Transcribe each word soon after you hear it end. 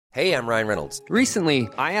Hey, I'm Ryan Reynolds. Recently,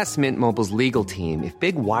 I asked Mint Mobile's legal team if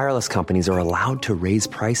big wireless companies are allowed to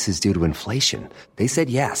raise prices due to inflation. They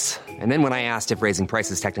said yes. And then when I asked if raising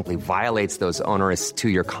prices technically violates those onerous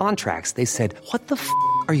two-year contracts, they said, "What the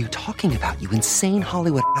are you talking about, you insane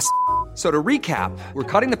Hollywood ass?" So to recap, we're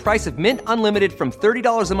cutting the price of Mint Unlimited from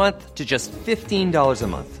 $30 a month to just $15 a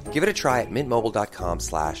month. Give it a try at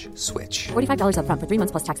mintmobile.com/switch. $45 up front for 3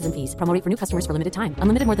 months plus taxes and fees. Promo rate for new customers for limited time.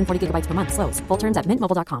 Unlimited more than 40 gigabytes per month. Slows full terms at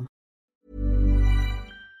mintmobile.com.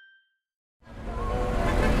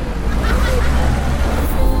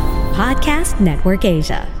 Podcast Network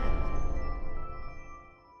Asia.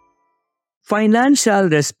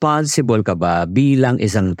 Financial responsible ka ba bilang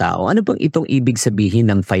isang tao? Ano bang itong ibig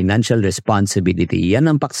sabihin ng financial responsibility?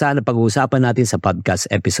 Yan ang paksa na pag-uusapan natin sa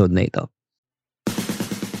podcast episode na ito.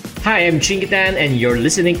 Hi, I'm Chingitan and you're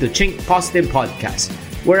listening to Chink Positive Podcast,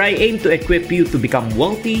 where I aim to equip you to become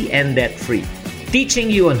wealthy and debt-free,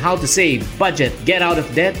 teaching you on how to save, budget, get out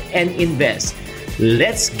of debt, and invest.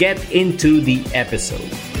 Let's get into the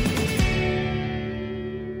episode.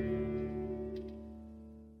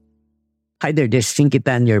 Hi there, this is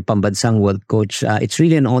Chingitan, your pambansang wealth coach. It's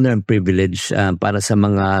really an honor and privilege para sa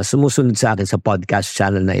mga sumusunod sa akin sa podcast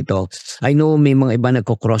channel na ito. I know may mga iba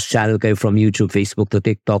nagko-cross channel kayo from YouTube, Facebook to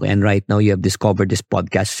TikTok, and right now you have discovered this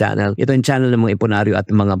podcast channel. Ito yung channel ng mga iponaryo at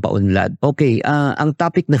mga paunlad. Okay, ang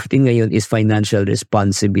topic natin ngayon is financial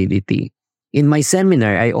responsibility. In my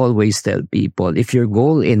seminar, I always tell people, if your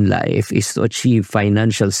goal in life is to achieve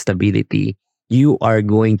financial stability, you are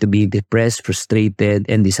going to be depressed, frustrated,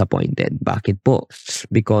 and disappointed. Bakit po?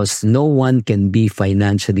 Because no one can be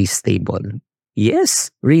financially stable.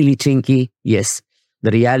 Yes, really, Chinky. Yes.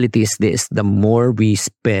 The reality is this, the more we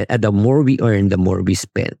spend, the more we earn, the more we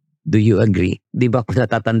spend. Do you agree? Di ba kung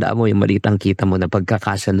natatandaan mo yung malitang kita mo na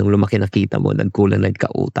pagkakasya nung lumaki na kita mo, nagkulang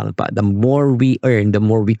nagkautang pa. The more we earn, the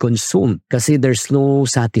more we consume. Kasi there's no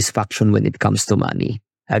satisfaction when it comes to money.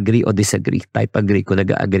 Agree o disagree? Type agree kung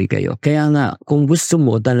nag-agree kayo. Kaya nga, kung gusto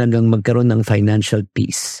mo talagang magkaroon ng financial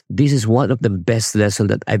peace, this is one of the best lessons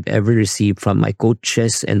that I've ever received from my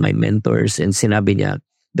coaches and my mentors. And sinabi niya,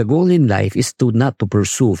 the goal in life is to not to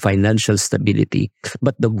pursue financial stability,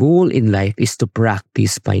 but the goal in life is to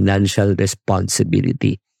practice financial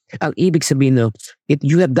responsibility. Ang ibig sabihin, no,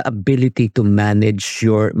 you have the ability to manage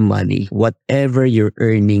your money, whatever you're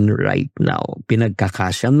earning right now.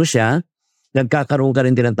 Pinagkakasya mo siya, nagkakaroon ka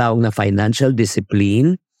rin tinatawag na financial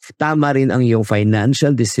discipline. Tama rin ang iyong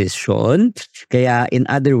financial decision. Kaya in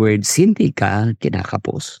other words, hindi ka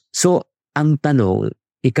kinakapos. So, ang tanong,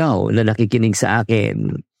 ikaw na nakikinig sa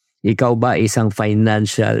akin, ikaw ba isang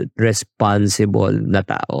financial responsible na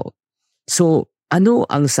tao? So, ano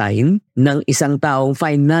ang sign ng isang taong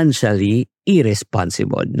financially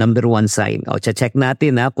irresponsible? Number one sign. O, check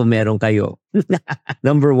natin kung meron kayo.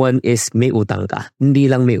 Number one is may utang ka.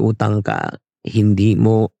 Hindi lang may utang ka, hindi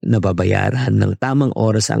mo nababayaran ng tamang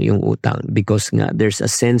oras ang iyong utang because nga there's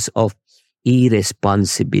a sense of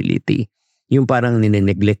irresponsibility. Yung parang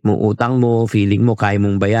nineneglect mo utang mo, feeling mo kaya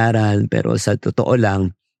mong bayaran, pero sa totoo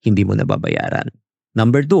lang, hindi mo nababayaran.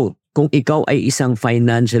 Number two, kung ikaw ay isang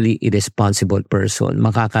financially irresponsible person,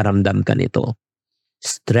 makakaramdam ka nito.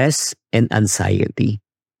 Stress and anxiety.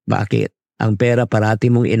 Bakit? Ang pera parati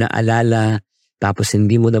mong inaalala, tapos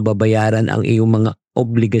hindi mo nababayaran ang iyong mga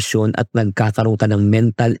obligasyon at nagkakaroon ka ng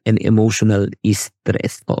mental and emotional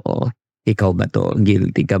stress. Oo. Ikaw ba to?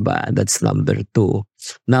 Guilty ka ba? That's number two.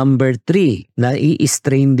 Number three,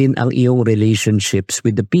 nai-strain din ang iyong relationships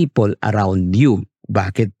with the people around you.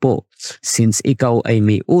 Bakit po? Since ikaw ay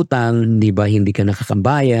may utang, di ba hindi ka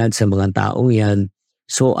nakakabayad sa mga taong yan,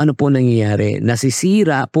 so ano po nangyayari?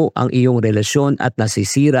 Nasisira po ang iyong relasyon at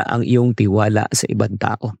nasisira ang iyong tiwala sa ibang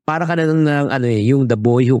tao. Para ka na ng yung the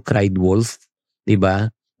boy who cried wolf, 'di ba?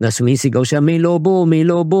 Na sumisigaw siya, may lobo,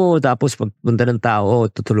 tapos pagpunta ng tao,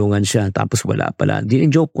 tutulungan siya, tapos wala pala.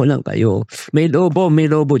 Joke ko lang kayo. May lobo,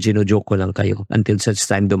 gino-joke ko lang kayo. Until such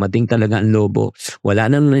time dumating talaga ang lobo, wala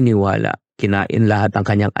nang naniwala, kinain lahat ang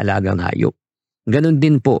kanyang alagang hayop. Ganon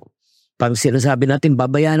din po. Pag sinasabi natin,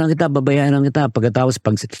 babayaran kita, pagkatapos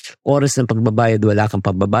pag oras ng pagbabayad, wala kang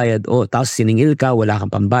pagbabayad, tapos siningil ka, wala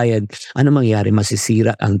kang pambayad, ano mangyari?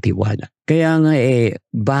 Masisira ang tiwala. Kaya nga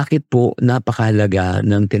bakit po napakahalaga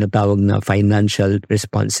ng tinatawag na financial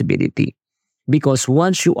responsibility? Because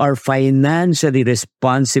once you are financially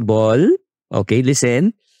responsible, okay,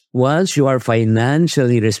 listen, once you are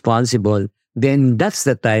financially responsible, then that's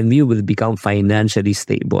the time you will become financially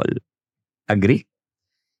stable. Agree?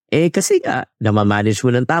 Kasi namamanage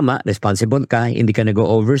mo ng tama, responsible ka, hindi ka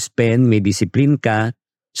nag-overspend, may discipline ka,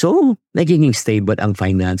 So, nagiging stable ang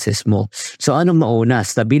finances mo. So, anong mauna?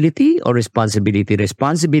 Stability or responsibility?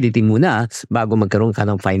 Responsibility muna bago magkaroon ka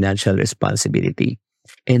ng financial responsibility.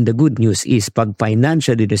 And the good news is, pag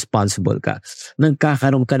financially responsible ka,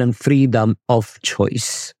 nagkakaroon ka ng freedom of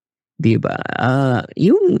choice. Diba?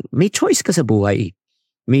 Yung may choice ka sa buhay.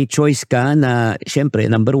 May choice ka na, syempre,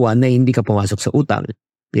 number one, na hindi ka pumasok sa utang.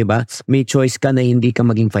 Diba? May choice ka na hindi ka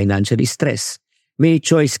maging financially stressed. May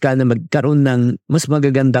choice ka na magkaroon ng mas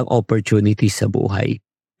magagandang opportunities sa buhay.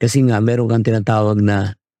 Kasi nga, meron kang tinatawag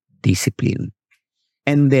na discipline.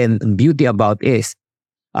 And then, beauty about is,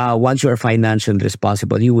 once you are financially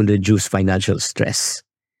responsible, you will reduce financial stress.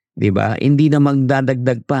 Diba? Hindi na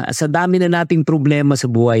magdadagdag pa. Sa dami na nating problema sa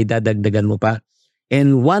buhay, dadagdagan mo pa.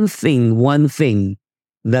 And one thing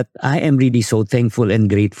that I am really so thankful and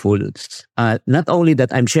grateful. Not only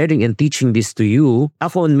that I'm sharing and teaching this to you,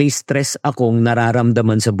 ako may stress akong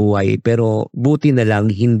nararamdaman sa buhay, pero buti na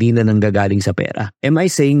lang hindi na nanggagaling sa pera. Am I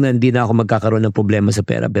saying na hindi na ako magkakaroon ng problema sa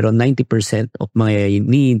pera? Pero 90% of my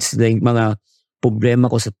needs, mga problema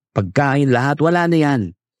ko sa pagkain, lahat, wala na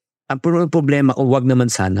yan. Ang problema ko, wag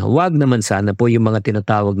naman sana po yung mga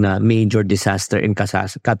tinatawag na major disaster and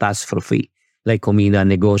catastrophe. Like kumina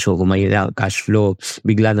negosyo, kumina cash flow,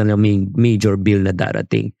 bigla na may major bill na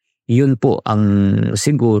darating. Yun po ang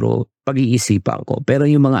siguro pag-iisipan ko. Pero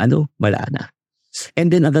yung mga wala na.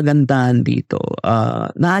 And then ang kagandahan dito,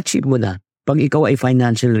 na-achieve mo na. Pag ikaw ay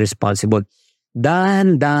financially responsible,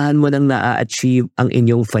 dahan-dahan mo nang na-achieve ang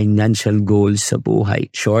inyong financial goals sa buhay.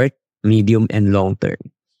 Short, medium, and long term.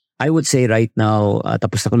 I would say right now,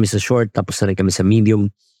 tapos na kami sa short, tapos na rin kami sa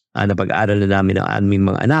medium, napag-aaral na namin ang aming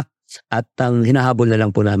mga anak. At ang hinahabol na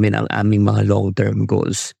lang po namin ang aming mga long-term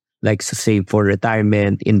goals. Like save for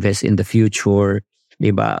retirement, invest in the future,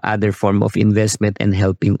 diba? Other form of investment and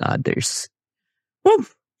helping others.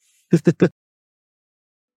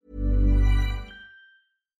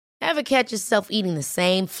 Ever catch yourself eating the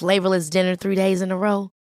same flavorless dinner 3 days in a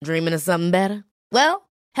row? Dreaming of something better? Well,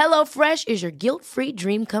 HelloFresh is your guilt-free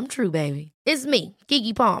dream come true, baby. It's me,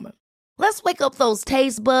 Keke Palmer. Let's wake up those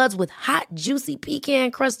taste buds with hot, juicy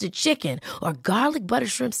pecan-crusted chicken or garlic butter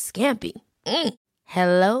shrimp scampi.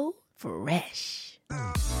 Hello Fresh.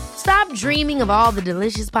 Stop dreaming of all the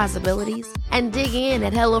delicious possibilities and dig in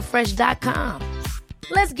at HelloFresh.com.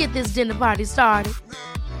 Let's get this dinner party started.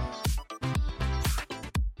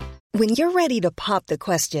 When you're ready to pop the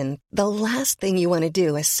question, the last thing you want to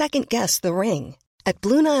do is second-guess the ring. At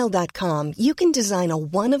BlueNile.com, you can design a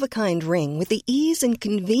one-of-a-kind ring with the ease and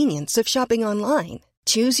convenience of shopping online.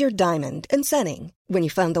 Choose your diamond and setting. When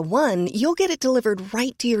you find the one, you'll get it delivered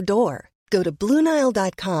right to your door. Go to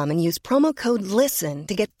BlueNile.com and use promo code LISTEN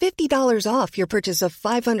to get $50 off your purchase of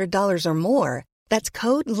 $500 or more. That's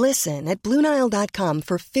code LISTEN at BlueNile.com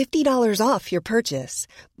for $50 off your purchase.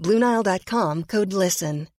 BlueNile.com, code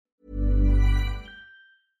LISTEN.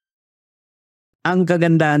 Ang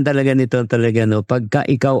kagandahan talaga nito pagka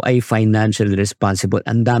ikaw ay financially responsible,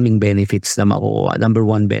 ang daming benefits na makukuha. Number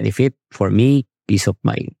one benefit, for me, peace of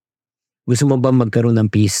mind. Gusto mo ba magkaroon ng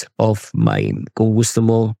peace of mind? Kung gusto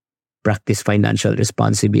mo, practice financial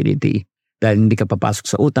responsibility. Dahil hindi ka papasok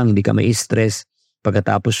sa utang, hindi ka may stress.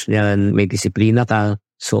 Pagkatapos niyan, may disiplina ka.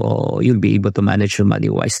 So, you'll be able to manage your money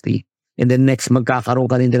wisely. And then next, magkakaroon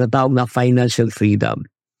ka rin tinatawag na financial freedom.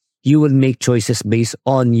 You will make choices based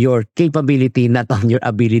on your capability, not on your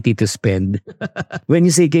ability to spend. When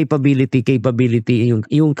you say capability,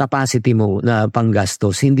 yung capacity mo na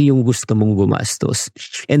panggastos, hindi yung gusto mong gumastos.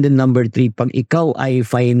 And then number 3, pag ikaw ay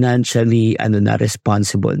financially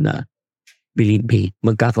responsible na, believe me,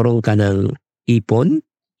 magkakaroon ka ng ipon,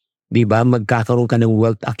 di ba? Magkakaroon ka ng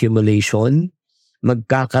wealth accumulation,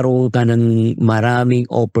 magkakaroon ka ng maraming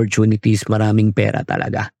opportunities, maraming pera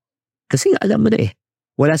talaga. Kasi alam mo na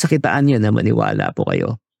wala sa kitaan yan na maniwala po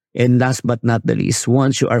kayo. And last but not the least,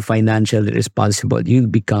 once you are financially responsible, you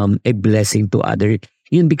become a blessing to others.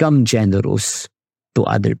 You become generous to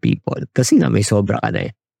other people. Kasi nga may sobra ka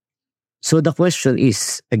na So the question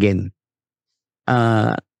is, again,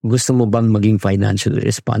 gusto mo bang maging financially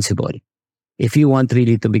responsible? If you want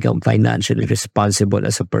really to become financially responsible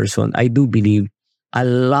as a person, I do believe a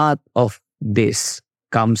lot of this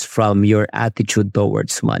comes from your attitude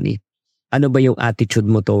towards money. Ano ba yung attitude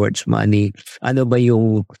mo towards money? Ano ba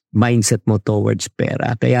yung mindset mo towards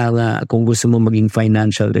pera? Kaya nga, kung gusto mo maging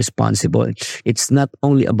financial responsible, it's not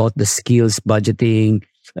only about the skills, budgeting,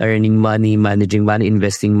 earning money, managing money,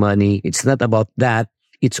 investing money. It's not about that.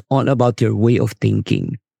 It's all about your way of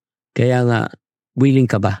thinking. Kaya nga, willing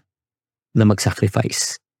ka ba na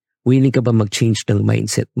mag-sacrifice? Willing ka ba mag-change ng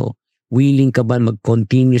mindset mo? Willing ka ba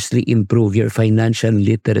mag-continuously improve your financial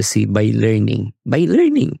literacy by learning? By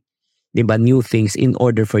learning, diba, new things in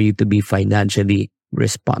order for you to be financially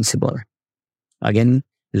responsible. Again,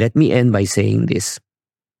 let me end by saying this.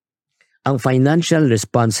 Ang financial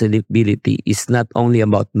responsibility is not only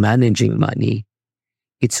about managing money.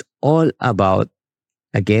 It's all about,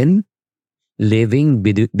 again, living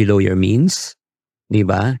below your means,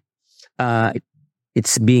 diba?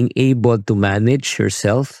 It's being able to manage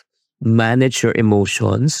yourself, manage your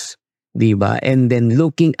emotions, diba? And then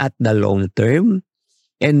looking at the long term.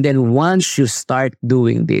 And then once you start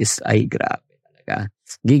doing this, ay grabe talaga.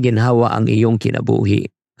 Giginhawa ang iyong kinabuhi.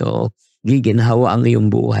 So, giginhawa ang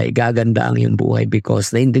iyong buhay. Gaganda ang iyong buhay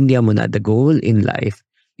because naintindihan mo na the goal in life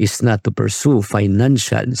is not to pursue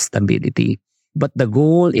financial stability. But the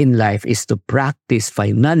goal in life is to practice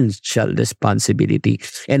financial responsibility.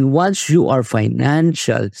 And once you are practicing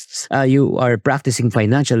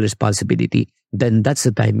financial responsibility, then that's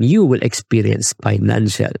the time you will experience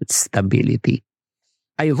financial stability.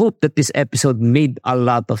 I hope that this episode made a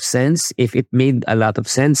lot of sense. If it made a lot of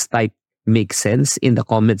sense, type "make sense" in the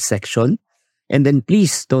comment section. And then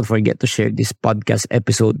please don't forget to share this podcast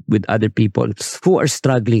episode with other people who are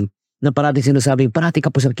struggling na parating sinasabing, parati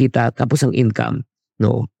kapos ang kita, kapos ang income.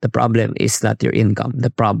 No, the problem is not your income. The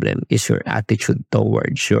problem is your attitude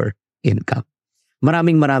towards your income.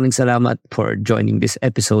 Maraming salamat for joining this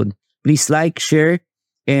episode. Please like, share,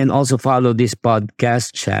 and also follow this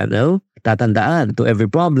podcast channel. Tatandaan, to every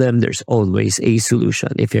problem, there's always a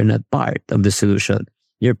solution. If you're not part of the solution,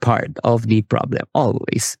 you're part of the problem.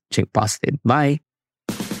 Always think positive. Bye.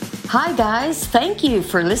 Hi guys, thank you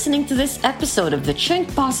for listening to this episode of the Chink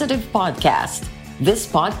Positive Podcast. This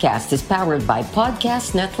podcast is powered by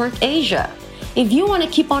Podcast Network Asia. If you want to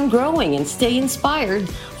keep on growing and stay inspired,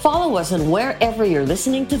 follow us on wherever you're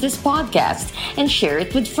listening to this podcast and share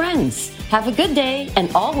it with friends. Have a good day and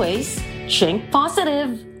always Chink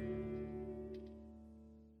Positive.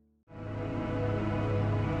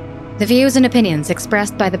 The views and opinions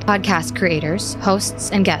expressed by the podcast creators, hosts,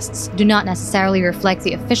 and guests do not necessarily reflect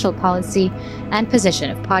the official policy and position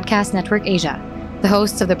of Podcast Network Asia, the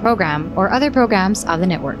hosts of the program, or other programs of the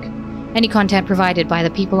network. Any content provided by the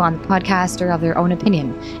people on the podcast are of their own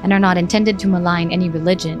opinion and are not intended to malign any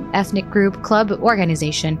religion, ethnic group, club,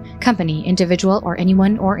 organization, company, individual, or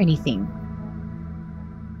anyone or anything.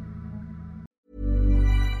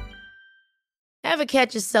 Ever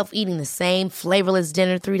catch yourself eating the same flavorless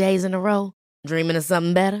dinner 3 days in a row? Dreaming of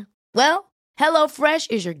something better? Well,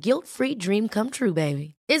 HelloFresh is your guilt-free dream come true,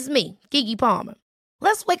 baby. It's me, Keke Palmer.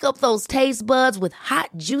 Let's wake up those taste buds with hot,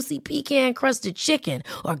 juicy pecan-crusted chicken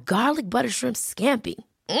or garlic butter shrimp scampi.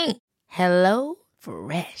 Hello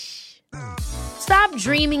Fresh. Stop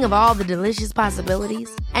dreaming of all the delicious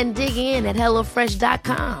possibilities and dig in at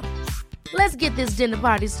HelloFresh.com. Let's get this dinner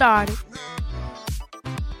party started.